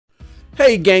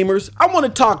Hey gamers, I want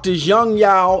to talk to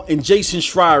YongYea and Jason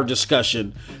Schreier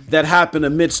discussion that happened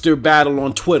amidst their battle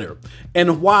on Twitter,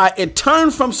 and why it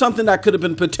turned from something that could have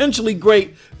been potentially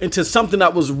great into something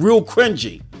that was real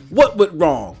cringy. What went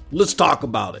wrong? Let's talk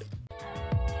about it.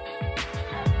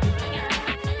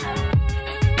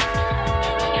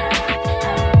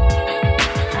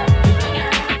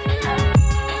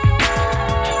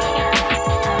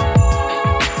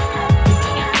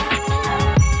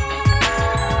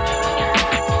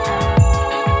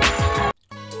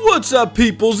 What's up,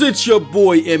 peoples? It's your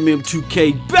boy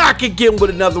MM2K back again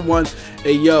with another one.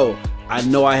 Hey yo, I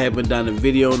know I haven't done a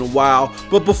video in a while,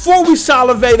 but before we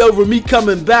salivate over me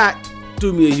coming back,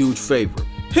 do me a huge favor.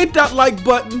 Hit that like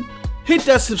button, hit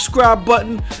that subscribe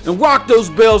button, and rock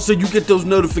those bells so you get those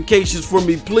notifications from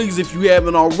me, please, if you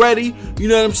haven't already. You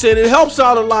know what I'm saying? It helps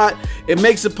out a lot. It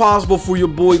makes it possible for your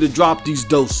boy to drop these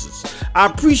doses. I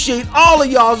appreciate all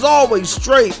of y'all as always,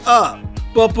 straight up.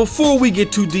 But before we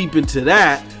get too deep into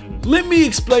that, let me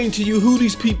explain to you who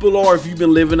these people are if you've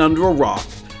been living under a rock,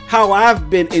 how I've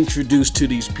been introduced to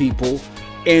these people,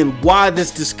 and why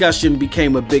this discussion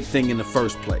became a big thing in the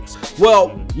first place.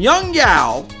 Well,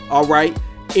 YongYea, alright,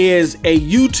 is a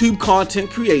YouTube content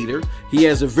creator. He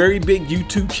has a very big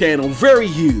YouTube channel, very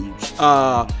huge,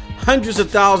 hundreds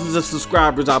of thousands of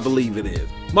subscribers, I believe it is.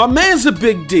 My man's a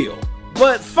big deal,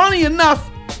 but funny enough,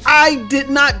 I did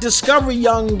not discover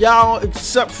YongYea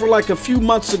except for like a few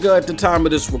months ago at the time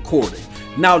of this recording.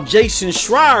 Now, Jason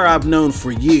Schreier I've known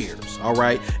for years,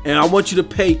 alright? And I want you to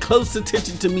pay close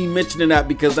attention to me mentioning that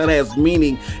because that has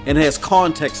meaning and has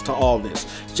context to all this.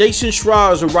 Jason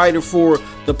Schreier is a writer for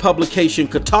the publication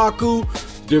Kotick.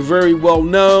 They're very well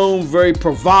known, very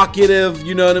provocative,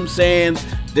 you know what I'm saying?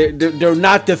 They're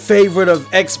not the favorite of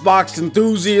Xbox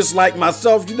enthusiasts like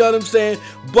myself, you know what I'm saying?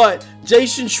 But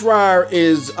Jason Schreier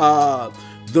is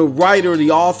the writer,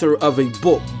 the author of a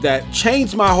book that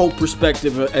changed my whole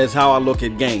perspective as how I look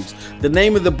at games. The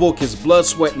name of the book is Blood,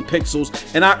 Sweat, and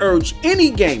Pixels, and I urge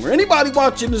any gamer, anybody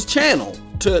watching this channel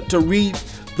to read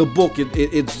the book.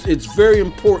 It's very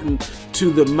important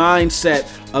to the mindset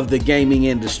of the gaming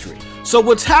industry. So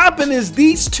what's happened is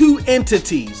these two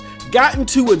entities got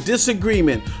into a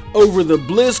disagreement over the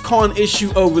Blizzcon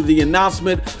issue over the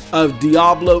announcement of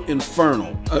Diablo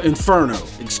Inferno,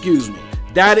 excuse me.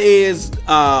 That is,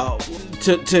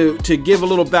 to give a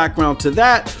little background to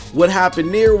that, what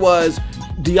happened there was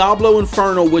Diablo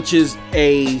Inferno, which is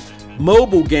a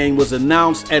mobile game, was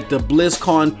announced at the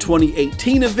Blizzcon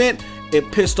 2018 event.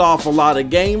 It pissed off a lot of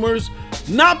gamers,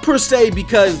 not per se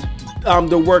because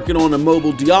they're working on a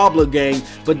mobile Diablo game,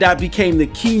 but that became the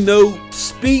keynote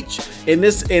speech. And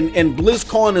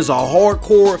BlizzCon is a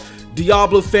hardcore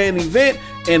Diablo fan event.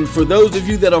 And for those of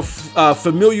you that are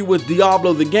familiar with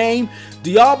Diablo the game,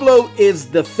 Diablo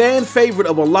is the fan favorite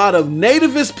of a lot of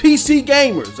nativist PC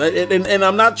gamers. And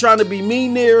I'm not trying to be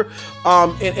mean there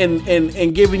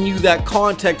and giving you that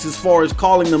context as far as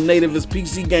calling them nativist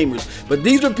PC gamers. But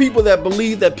these are people that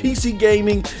believe that PC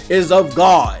gaming is of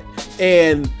God.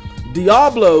 And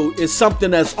Diablo is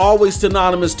something that's always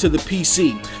synonymous to the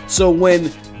PC. So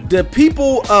when the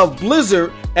people of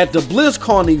Blizzard at the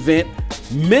BlizzCon event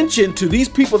mentioned to these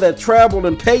people that traveled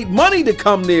and paid money to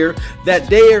come there that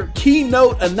their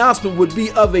keynote announcement would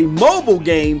be of a mobile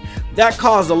game, that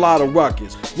caused a lot of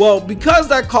ruckus. Well, because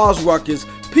that caused ruckus,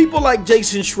 people like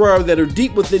Jason Schreier that are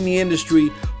deep within the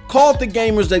industry called the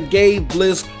gamers that gave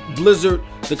Blizzard,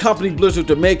 the company Blizzard,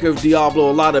 the maker of Diablo,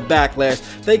 a lot of backlash.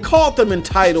 They called them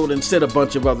entitled and said a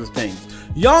bunch of other things.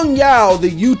 YongYea,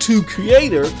 the YouTube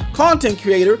creator, content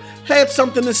creator, had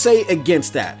something to say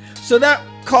against that. So that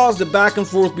caused a back and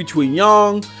forth between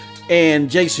Yong and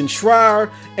Jason Schreier.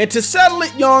 And to settle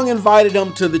it, Yong invited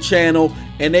him to the channel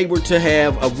and they were to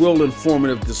have a real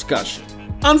informative discussion.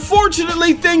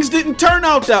 Unfortunately, things didn't turn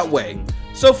out that way.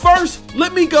 So first,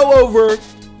 let me go over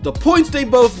the points they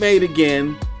both made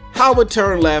again, how it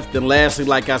turned left, and lastly,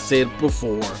 like I said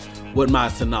before, with my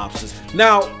synopsis.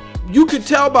 Now, you could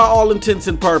tell by all intents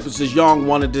and purposes, Yong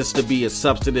wanted this to be a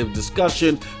substantive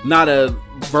discussion, not a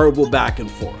verbal back and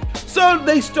forth. So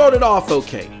they started off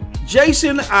okay.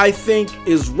 Jason, I think,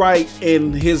 is right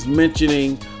in his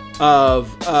mentioning of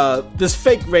this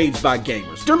fake rage by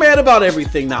gamers. They're mad about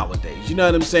everything nowadays, you know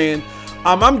what I'm saying?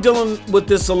 I'm dealing with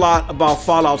this a lot about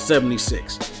Fallout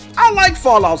 76. I like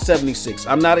Fallout 76.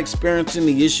 I'm not experiencing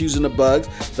the issues and the bugs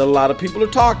that a lot of people are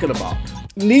talking about.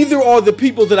 Neither are the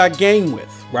people that I game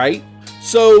with, right?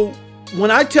 So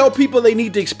when I tell people they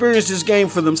need to experience this game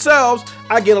for themselves,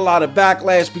 I get a lot of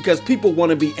backlash because people want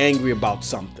to be angry about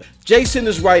something. Jason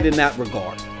is right in that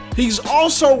regard. He's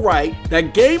also right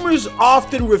that gamers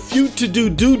often refuse to do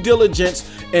due diligence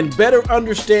and better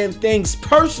understand things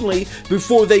personally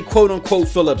before they quote-unquote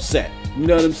feel upset. You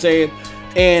know what I'm saying?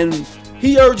 And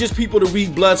he urges people to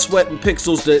read Blood, Sweat, and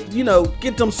Pixels to, you know,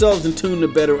 get themselves in tune to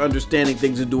better understanding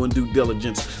things and doing due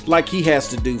diligence like he has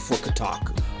to do for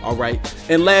Kotick. All right.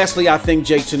 And lastly, I think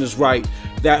Jason is right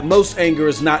that most anger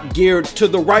is not geared to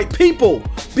the right people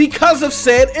because of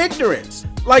said ignorance.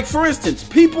 Like, for instance,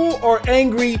 people are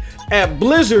angry at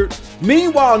Blizzard.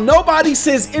 Meanwhile, nobody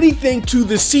says anything to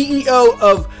the CEO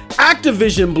of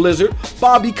Activision Blizzard,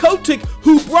 Bobby Kotick,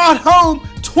 who brought home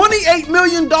 $28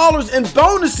 million in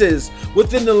bonuses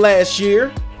within the last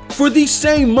year for these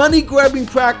same money-grabbing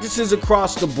practices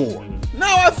across the board.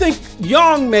 Now, I think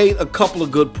Yong made a couple of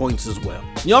good points as well.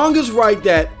 Yong is right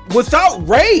that without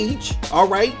rage, all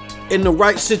right, in the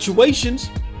right situations,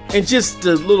 and just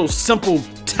a little simple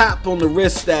tap on the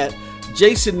wrist that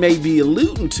Jason may be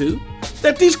alluding to,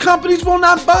 that these companies will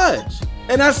not budge.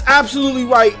 And that's absolutely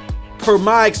right per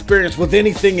my experience with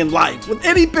anything in life, with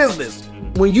any business.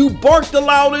 When you bark the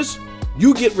loudest,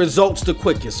 you get results the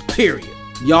quickest, period.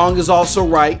 Yong is also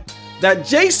right that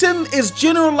Jason is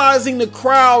generalizing the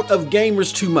crowd of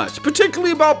gamers too much,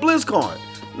 particularly about BlizzCon.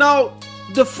 Now,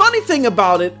 the funny thing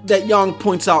about it that Yong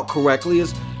points out correctly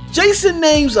is Jason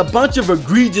names a bunch of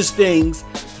egregious things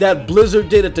that Blizzard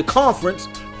did at the conference,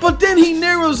 but then he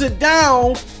narrows it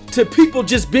down to people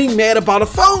just being mad about a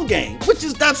phone game,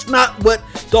 that's not what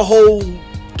the whole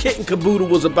kit and caboodle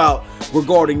was about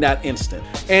regarding that incident.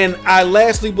 And I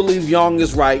lastly believe Yong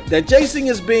is right that Jason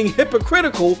is being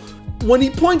hypocritical when he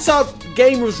points out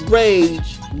gamers'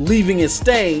 rage leaving his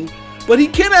stain, but he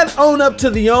cannot own up to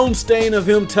the own stain of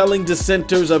him telling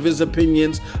dissenters of his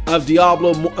opinions of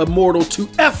Diablo Immortal to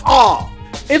F off.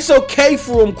 It's okay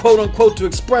for him, quote unquote, to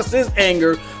express his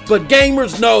anger, but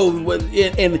gamers know,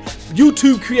 and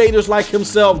YouTube creators like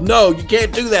himself, no, you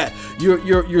can't do that.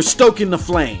 You're stoking the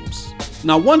flames.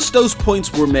 Now, once those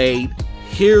points were made,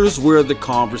 here's where the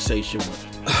conversation went.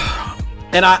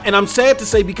 And I'm sad to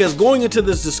say, because going into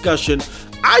this discussion,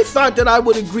 I thought that I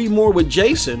would agree more with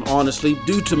Jason, honestly,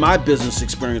 due to my business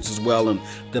experience as well and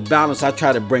the balance I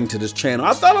try to bring to this channel.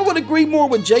 I thought I would agree more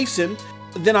with Jason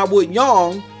than I would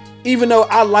Yong, even though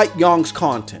I like Yong's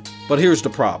content. But here's the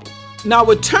problem. Now,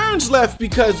 it turns left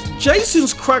because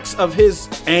Jason's crux of his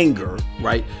anger,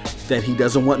 right, that he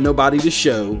doesn't want nobody to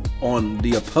show on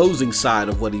the opposing side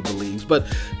of what he believes, but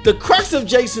the crux of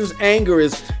Jason's anger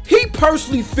is he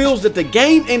personally feels that the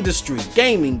game industry,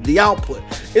 gaming, the output,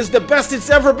 is the best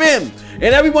it's ever been. And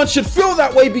everyone should feel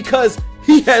that way because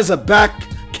he has a back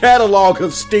catalog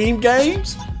of Steam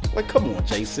games. Like, come on,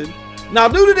 Jason. Now,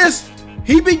 due to this,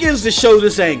 he begins to show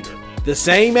this anger. The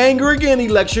same anger again he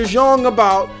lectures Yong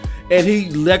about, and he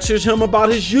lectures him about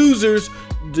his users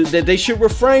that they should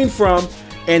refrain from,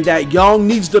 and that Yong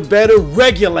needs to better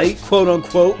regulate, quote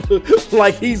unquote,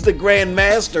 like he's the grand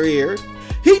master here.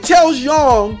 He tells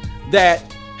Yong that,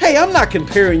 hey, I'm not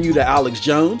comparing you to Alex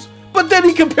Jones, but then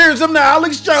he compares him to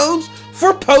Alex Jones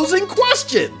for posing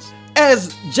questions.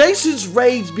 As Jason's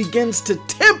rage begins to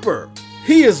temper,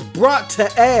 he is brought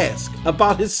to ask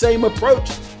about his same approach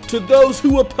to those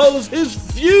who oppose his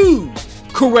views.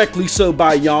 Correctly so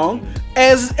by Yong,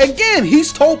 as again,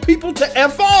 he's told people to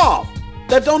F off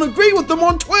that don't agree with them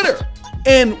on Twitter.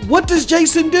 And what does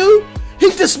Jason do? He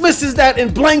dismisses that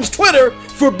and blames Twitter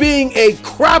for being a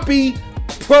crappy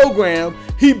program,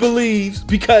 he believes,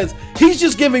 because he's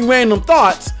just giving random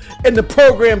thoughts and the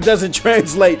program doesn't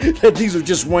translate that these are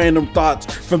just random thoughts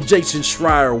from Jason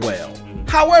Schreier well.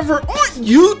 However, aren't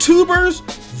YouTubers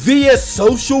via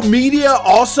social media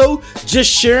also just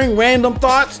sharing random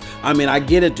thoughts? I mean, I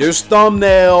get it, there's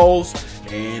thumbnails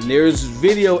and there's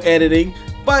video editing,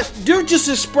 but they're just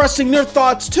expressing their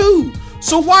thoughts too.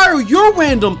 So why are your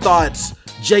random thoughts,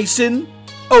 Jason,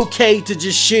 okay to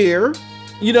just share?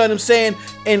 You know what I'm saying?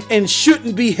 And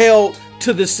shouldn't be held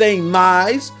to the same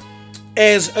mize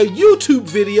as a YouTube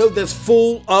video that's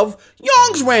full of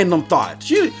Yong's random thoughts.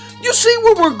 You see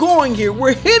where we're going here.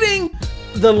 We're hitting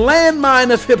the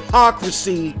landmine of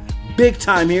hypocrisy big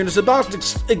time here, and it's about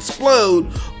to explode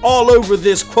all over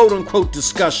this quote-unquote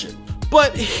discussion.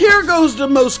 But here goes the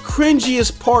most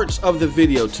cringiest parts of the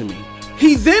video to me.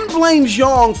 He then blames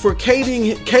Yong for catering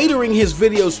his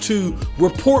videos to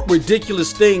report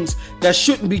ridiculous things that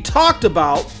shouldn't be talked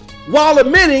about, while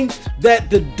admitting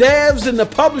that the devs and the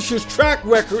publisher's track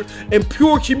record and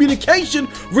pure communication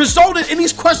resulted in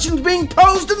these questions being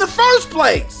posed in the first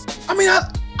place. I mean,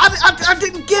 I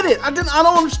didn't get it. I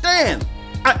don't understand.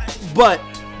 But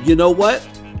you know what?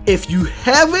 If you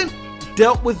haven't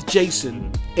dealt with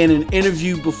Jason in an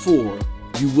interview before,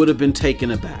 you would have been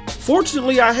taken aback.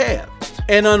 Fortunately, I have.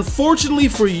 And unfortunately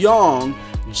for Yong,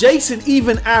 Jason,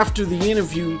 even after the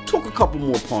interview, took a couple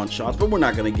more pawn shots, but we're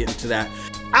not going to get into that.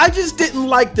 I just didn't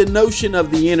like the notion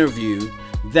of the interview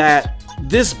that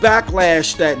this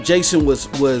backlash that Jason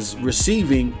was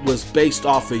receiving was based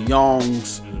off of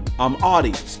Yong's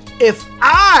audience. If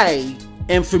I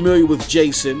am familiar with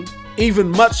Jason, even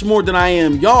much more than I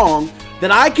am Yong,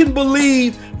 then I can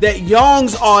believe that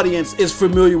Yong's audience is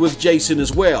familiar with Jason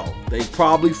as well. They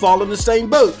probably fall in the same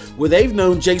boat where they've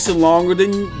known Jason longer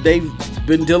than they've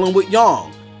been dealing with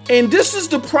Yong. And this is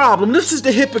the problem. This is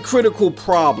the hypocritical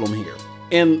problem here.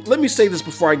 And let me say this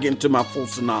before I get into my full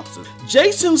synopsis.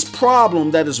 Jason's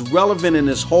problem that is relevant in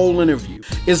this whole interview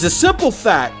is the simple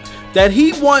fact that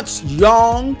he wants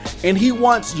Yong and he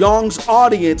wants Yong's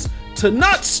audience to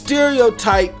not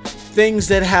stereotype things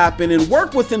that happen and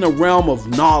work within a realm of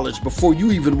knowledge before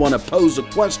you even want to pose a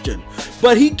question.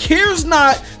 But he cares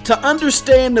not to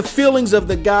understand the feelings of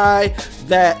the guy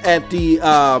that at the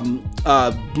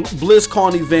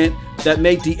Blizzcon event that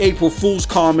made the April Fool's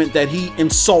comment that he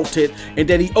insulted and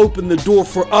that he opened the door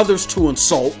for others to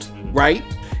insult, right?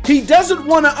 He doesn't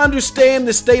want to understand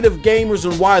the state of gamers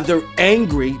and why they're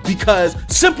angry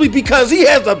simply because he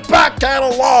has a back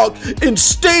catalog in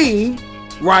Steam,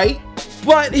 right?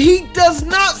 But he does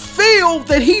not feel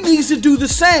that he needs to do the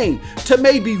same to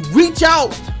maybe reach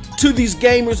out to these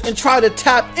gamers and try to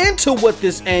tap into what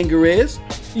this anger is.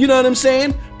 You know what I'm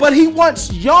saying? But he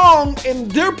wants Yong and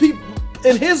their people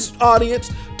and his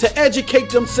audience to educate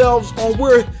themselves on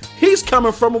where he's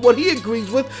coming from and what he agrees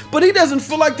with, but he doesn't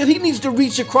feel like that he needs to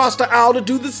reach across the aisle to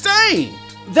do the same.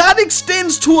 That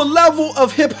extends to a level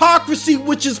of hypocrisy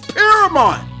which is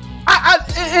paramount.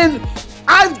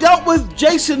 I've dealt with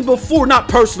Jason before, not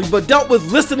personally, but dealt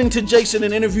with listening to Jason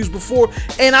in interviews before,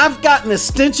 and I've gotten a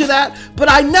stench of that, but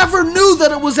I never knew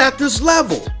that it was at this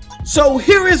level. So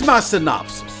here is my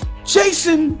synopsis.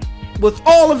 Jason, with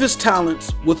all of his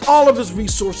talents, with all of his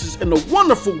resources, and the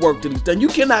wonderful work that he's done, you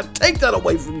cannot take that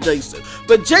away from Jason.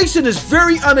 But Jason is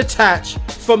very unattached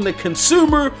from the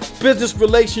consumer business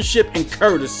relationship and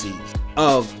courtesies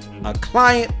of a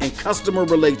client and customer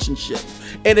relationship.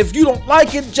 And if you don't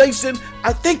like it, Jason,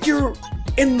 I think you're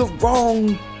in the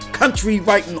wrong country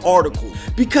writing articles,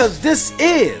 because this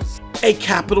is a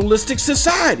capitalistic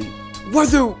society,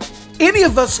 whether any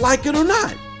of us like it or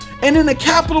not. And in a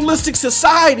capitalistic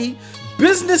society,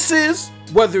 businesses,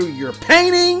 whether you're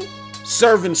painting,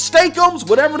 serving steakums,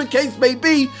 whatever the case may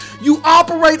be, you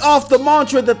operate off the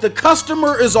mantra that the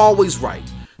customer is always right.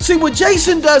 See, what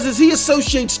Jason does is he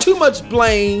associates too much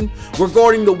blame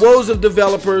regarding the woes of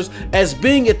developers as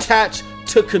being attached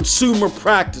to consumer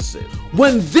practices,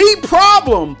 when the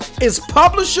problem is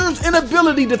publishers'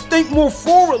 inability to think more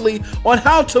forwardly on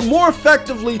how to more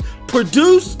effectively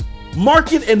produce,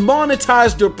 market, and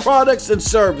monetize their products and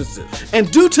services. And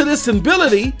due to this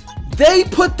inability, they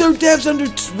put their devs under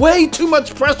way too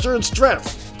much pressure and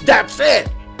stress. That's it.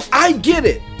 I get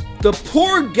it. The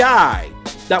poor guy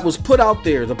that was put out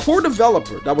there, the poor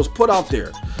developer that was put out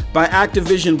there by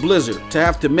Activision Blizzard to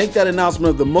have to make that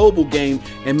announcement of the mobile game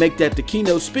and make that the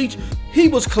keynote speech, he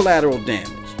was collateral damage,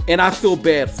 and I feel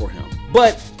bad for him.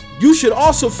 But you should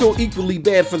also feel equally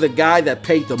bad for the guy that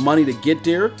paid the money to get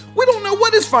there. We don't know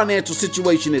what his financial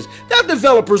situation is. That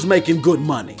developer's making good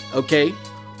money, okay?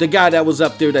 The guy that was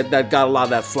up there that got a lot of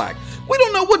that flack. We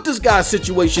don't know what this guy's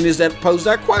situation is that posed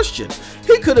that question.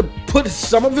 He could have put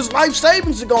some of his life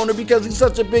savings to go on there because he's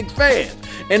such a big fan.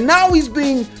 And now he's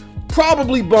being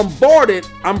probably bombarded,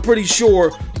 I'm pretty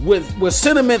sure, with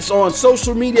sentiments on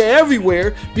social media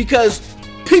everywhere because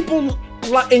people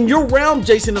in your realm,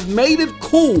 Jason, have made it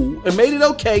cool and made it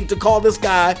okay to call this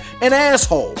guy an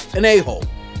asshole, an a-hole,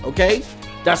 okay?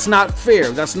 That's not fair.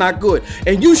 That's not good.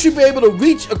 And you should be able to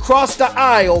reach across the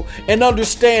aisle and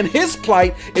understand his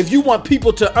plight if you want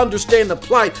people to understand the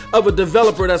plight of a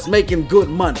developer that's making good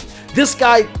money. This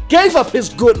guy gave up his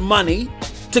good money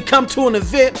to come to an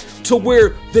event to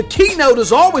where the keynote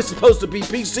is always supposed to be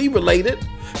PC related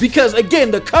because, again,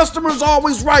 the customer's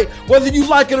always right, whether you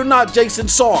like it or not, Jason,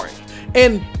 sorry.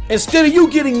 And instead of you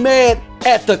getting mad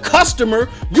at the customer,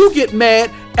 you get mad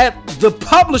at the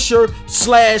publisher /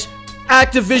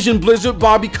 Activision Blizzard,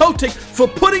 Bobby Kotick, for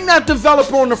putting that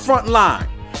developer on the front line.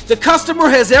 The customer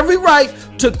has every right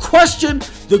to question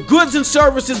the goods and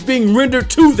services being rendered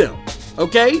to them,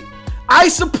 okay? I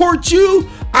support you.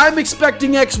 I'm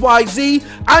expecting XYZ.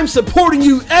 I'm supporting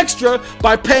you extra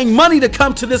by paying money to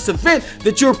come to this event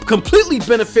that you're completely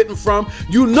benefiting from.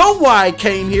 You know why I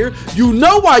came here. You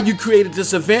know why you created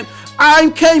this event. I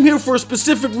came here for a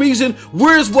specific reason.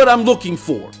 Where's what I'm looking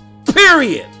for?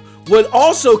 Period. What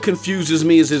also confuses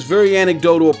me is his very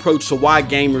anecdotal approach to why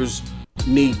gamers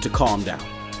need to calm down.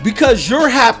 Because you're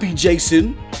happy,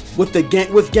 Jason,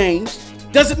 with games,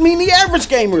 doesn't mean the average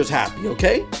gamer is happy,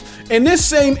 okay? And this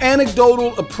same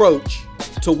anecdotal approach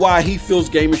to why he feels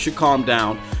gamers should calm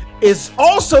down is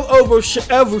also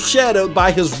overshadowed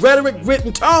by his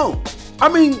rhetoric-written tone. I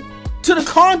mean, to the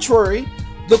contrary,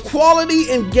 the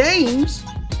quality in games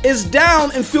is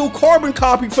down and feel carbon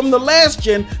copied from the last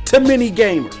gen to many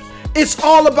gamers. It's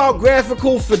all about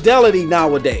graphical fidelity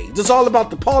nowadays. It's all about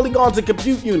the polygons and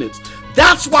compute units.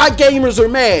 That's why gamers are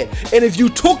mad. And if you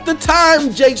took the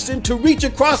time, Jason, to reach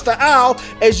across the aisle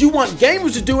as you want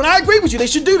gamers to do, and I agree with you, they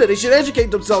should do that. They should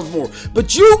educate themselves more.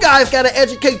 But you guys got to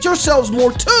educate yourselves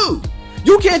more too.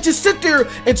 You can't just sit there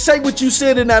and say what you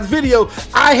said in that video.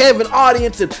 I have an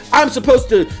audience and I'm supposed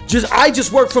to I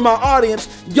just work for my audience.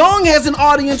 Young has an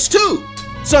audience too.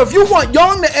 So if you want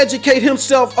Young to educate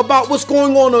himself about what's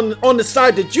going on the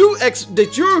side that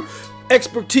your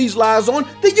expertise lies on,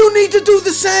 then you need to do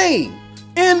the same.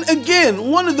 And again,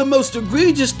 one of the most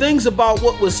egregious things about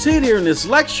what was said here in this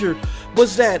lecture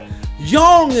was that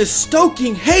Young is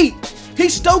stoking hate.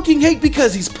 He's stoking hate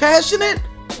because he's passionate.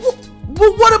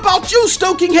 Well, what about you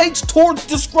stoking hate towards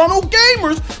disgruntled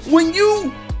gamers when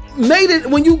you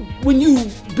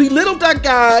belittled that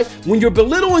guy, when you're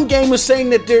belittling gamers saying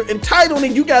that they're entitled,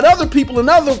 and you got other people in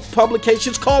other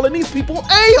publications calling these people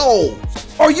a-holes?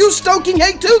 Are you stoking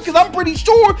hate too? Because I'm pretty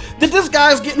sure that this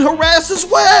guy's getting harassed as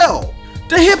well.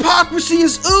 The hypocrisy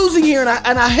is oozing here,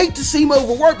 and I hate to seem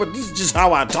overworked, but this is just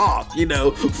how I talk, you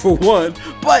know, for one.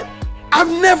 But I've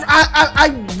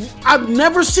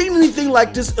never seen anything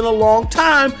like this in a long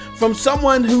time from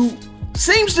someone who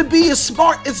seems to be as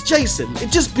smart as Jason.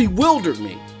 It just bewildered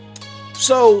me.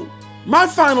 So my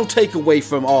final takeaway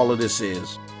from all of this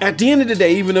is, at the end of the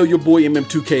day, even though your boy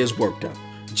MM2K is worked up,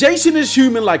 Jason is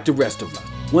human like the rest of us.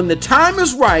 When the time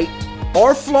is right,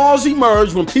 our flaws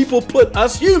emerge when people put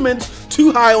us humans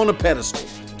too high on a pedestal.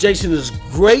 Jason is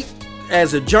great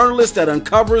as a journalist that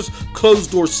uncovers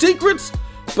closed-door secrets,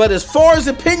 but as far as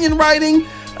opinion writing,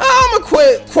 I'm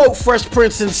gonna quote Fresh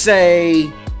Prince and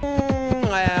say,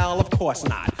 well, of course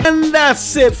not. And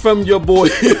that's it from your boy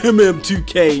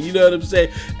MM2K, you know what I'm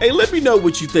saying? Hey, let me know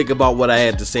what you think about what I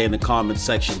had to say in the comment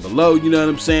section below, you know what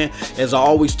I'm saying? As I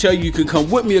always tell you, you can come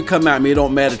with me or come at me, it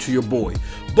don't matter to your boy.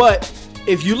 But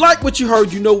if you like what you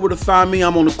heard, you know where to find me.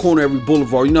 I'm on the corner of every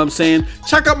boulevard, you know what I'm saying?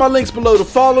 Check out my links below to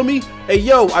follow me. Hey,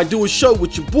 yo, I do a show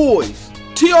with your boys,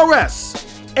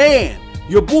 TRS, and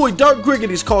your boy Dark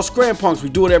Griggity. It's called Scram Punks. We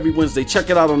do it every Wednesday.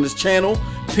 Check it out on this channel,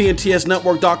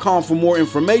 pntsnetwork.com, for more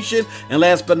information. And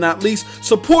last but not least,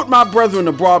 support my brethren,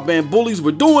 the Broadband Bullies.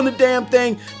 We're doing the damn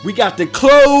thing. We got the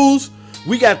clothes,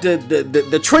 we got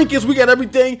the trinkets, we got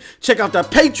everything. Check out that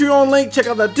Patreon link, check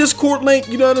out that Discord link,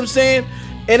 you know what I'm saying?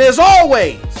 And as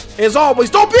always,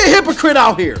 don't be a hypocrite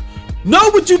out here.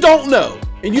 Know what you don't know,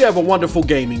 and you have a wonderful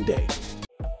gaming day.